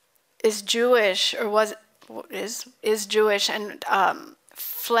is Jewish, or is Jewish, and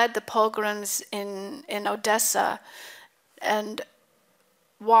fled the pogroms in Odessa, and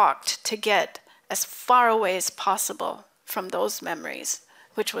walked to get as far away as possible from those memories,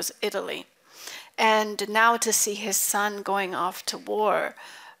 which was Italy. And now to see his son going off to war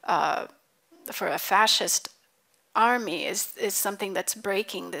for a fascist army is something that's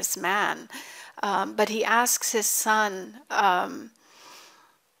breaking this man. But he asks his son,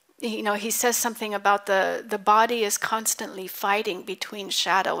 he says something about the body is constantly fighting between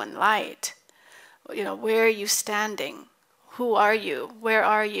shadow and light. Where are you standing? Who are you? Where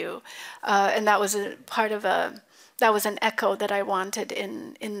are you? And that was that was an echo that I wanted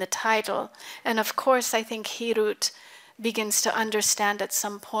in the title. And of course, I think Hirut begins to understand at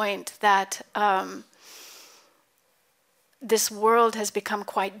some point that this world has become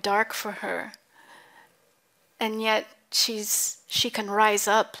quite dark for her. And yet she can rise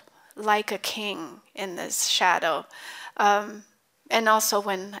up like a king in this shadow. And also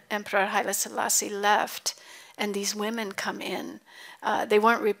when Emperor Haile Selassie left and these women come in, they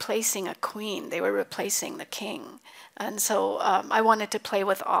weren't replacing a queen, they were replacing the king. And so I wanted to play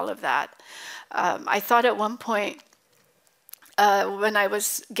with all of that. I thought at one point, when I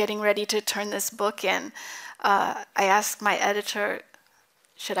was getting ready to turn this book in, I asked my editor,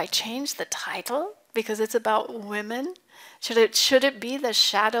 should I change the title? Because it's about women. Should it be The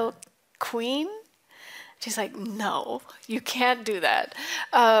Shadow Queen? She's like, no, you can't do that.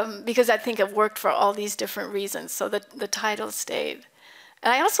 Because I think it worked for all these different reasons. So the title stayed.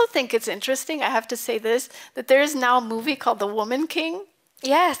 And I also think it's interesting, I have to say this, that there is now a movie called The Woman King.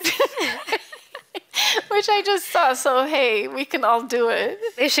 Yes. Which I just saw. So, hey, we can all do it.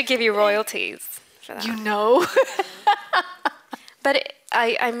 They should give you royalties for that. You know? But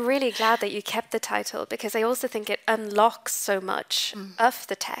I'm really glad that you kept the title, because I also think it unlocks so much of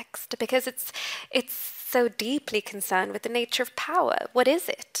the text, because it's so deeply concerned with the nature of power. What is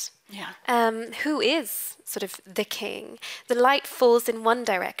it? Yeah. Who is sort of the king? The light falls in one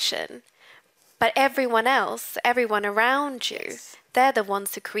direction, but everyone else, everyone around you, they're the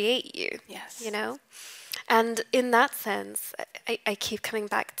ones who create you. Yes. And in that sense, I keep coming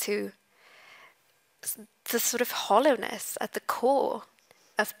back to the sort of hollowness at the core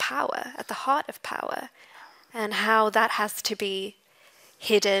of power, at the heart of power, and how that has to be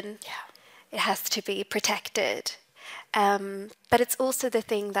hidden. Yeah. It has to be protected. But it's also the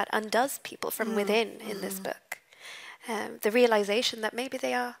thing that undoes people from within in this book. The realization that maybe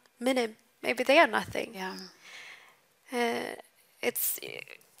they are minim, maybe they are nothing. Yeah. It's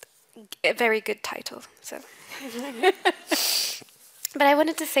a very good title. So, but I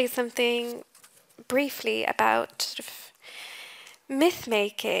wanted to say something briefly about sort of myth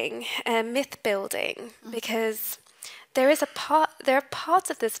making, myth building, because there are parts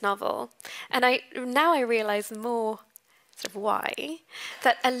of this novel, and I realize more sort of why,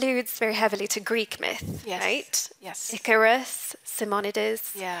 that alludes very heavily to Greek myth, right? Yes. Icarus,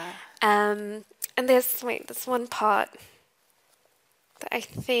 Simonides. Yeah. And there's one part that I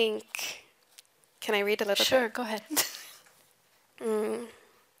think, can I read a little bit? Sure, go ahead.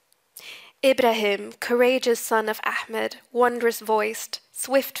 Ibrahim, courageous son of Ahmed, wondrous-voiced,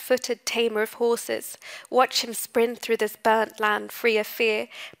 swift-footed tamer of horses, watch him sprint through this burnt land free of fear,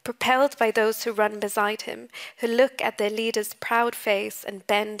 propelled by those who run beside him, who look at their leader's proud face and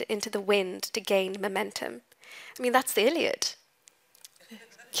bend into the wind to gain momentum. I mean, that's the Iliad.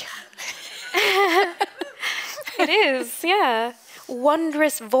 It is, yeah.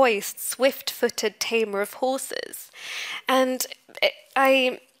 Wondrous-voiced, swift-footed tamer of horses. And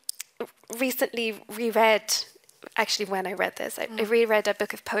I recently reread actually when I read this. I reread a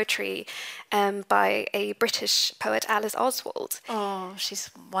book of poetry by a British poet, Alice Oswald. Oh, she's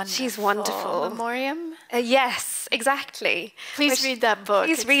wonderful. She's wonderful. Memoriam? Yes, exactly. Please read that book.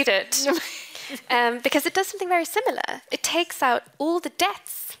 Please read it. Because it does something very similar. It takes out all the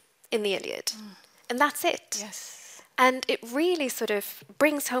deaths in the Iliad, and that's it. Yes. And it really sort of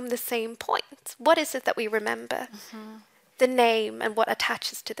brings home the same point. What is it that we remember? The name and what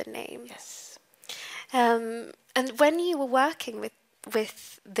attaches to the name. Yes. And when you were working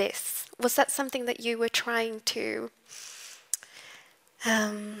with this, was that something that you were trying to...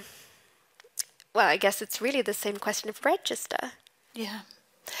 well, I guess it's really the same question of register. Yeah.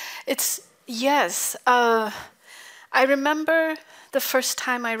 Yes. I remember the first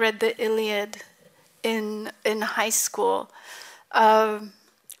time I read the Iliad in high school. And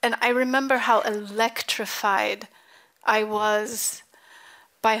I remember how electrified I was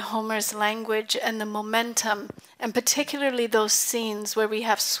by Homer's language and the momentum, and particularly those scenes where we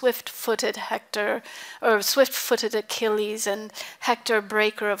have swift-footed Hector, or swift-footed Achilles, and Hector,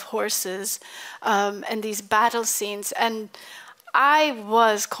 breaker of horses, and these battle scenes. And I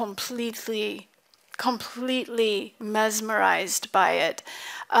was completely mesmerized by it.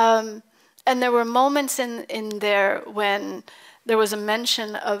 And there were moments in there when there was a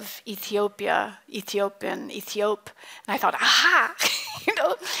mention of Ethiop, and I thought, aha,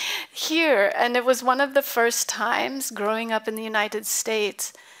 here. And it was one of the first times growing up in the United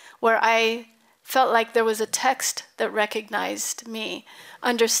States where I felt like there was a text that recognized me,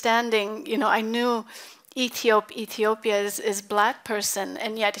 understanding, I knew Ethiopia is Black person,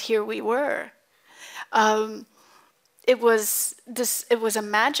 and yet here we were. It was a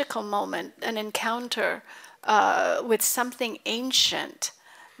magical moment, an encounter with something ancient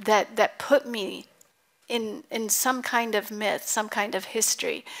that put me in some kind of myth, some kind of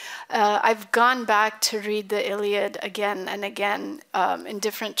history. I've gone back to read the Iliad again and again in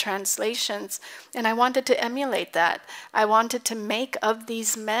different translations, and I wanted to emulate that. I wanted to make of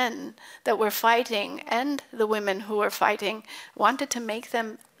these men that were fighting and the women who were fighting, wanted to make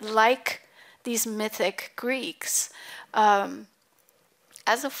them like these mythic Greeks,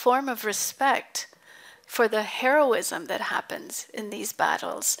 as a form of respect for the heroism that happens in these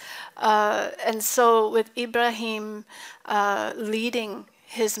battles. And so with Ibrahim leading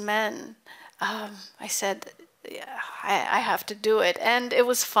his men, I said, yeah, I have to do it. And it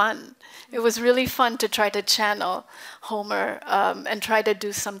was fun. It was really fun to try to channel Homer and try to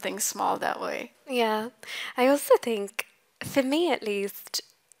do something small that way. Yeah. I also think, for me at least,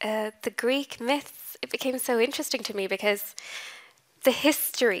 the Greek myths, it became so interesting to me because the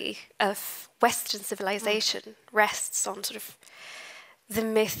history of Western civilization rests on sort of the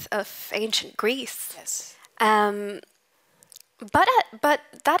myth of ancient Greece. Yes. But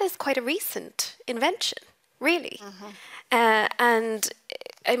that is quite a recent invention, really. And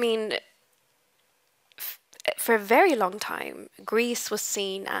I mean, for a very long time, Greece was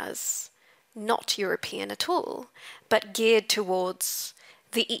seen as not European at all, but geared towards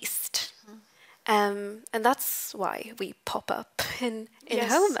the East. And that's why we pop up in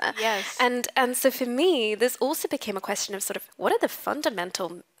Homer. Yes. And so for me, this also became a question of sort of what are the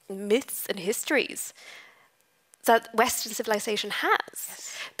fundamental myths and histories that Western civilization has?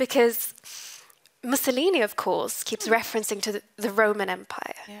 Yes. Because Mussolini, of course, keeps referencing to the Roman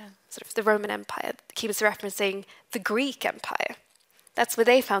Empire. Yeah. Sort of the Roman Empire keeps referencing the Greek Empire. That's where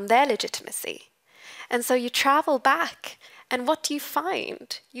they found their legitimacy. And so you travel back, and what do you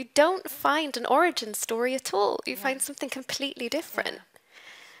find? You don't find an origin story at all. You find something completely different.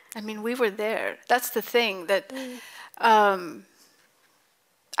 Yeah. I mean, we were there. That's the thing, that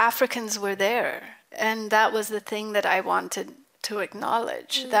Africans were there. And that was the thing that I wanted to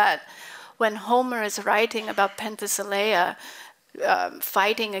acknowledge, that when Homer is writing about Penthesilea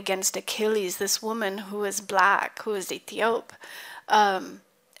fighting against Achilles, this woman who is Black, who is Ethiop, and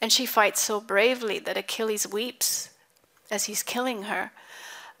she fights so bravely that Achilles weeps as he's killing her.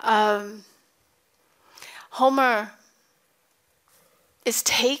 Homer is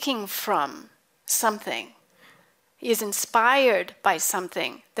taking from something. He is inspired by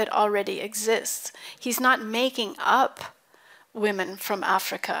something that already exists. He's not making up women from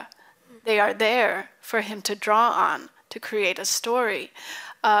Africa. They are there for him to draw on, to create a story.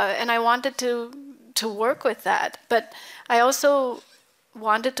 And I wanted to work with that. But I also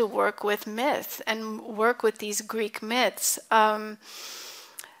wanted to work with myth and work with these Greek myths. I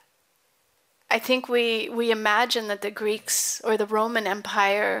think we imagine that the Greeks or the Roman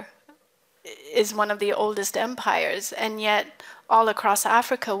Empire is one of the oldest empires, and yet all across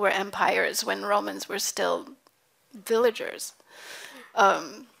Africa were empires when Romans were still villagers.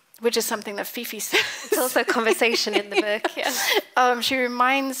 which is something that Fifi says. It's also a conversation in the book. Yeah. She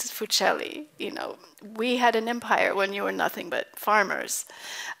reminds Fucelli, we had an empire when you were nothing but farmers.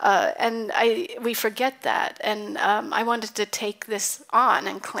 And we forget that. And I wanted to take this on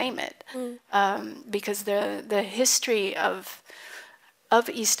and claim it. Because the history of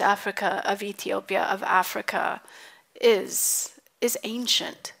East Africa, of Ethiopia, of Africa is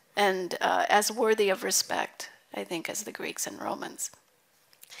ancient and as worthy of respect, I think, as the Greeks and Romans.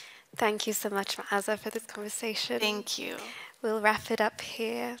 Thank you so much, Maaza, for this conversation. Thank you. We'll wrap it up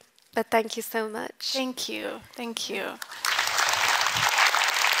here, but thank you so much. Thank you. Thank you.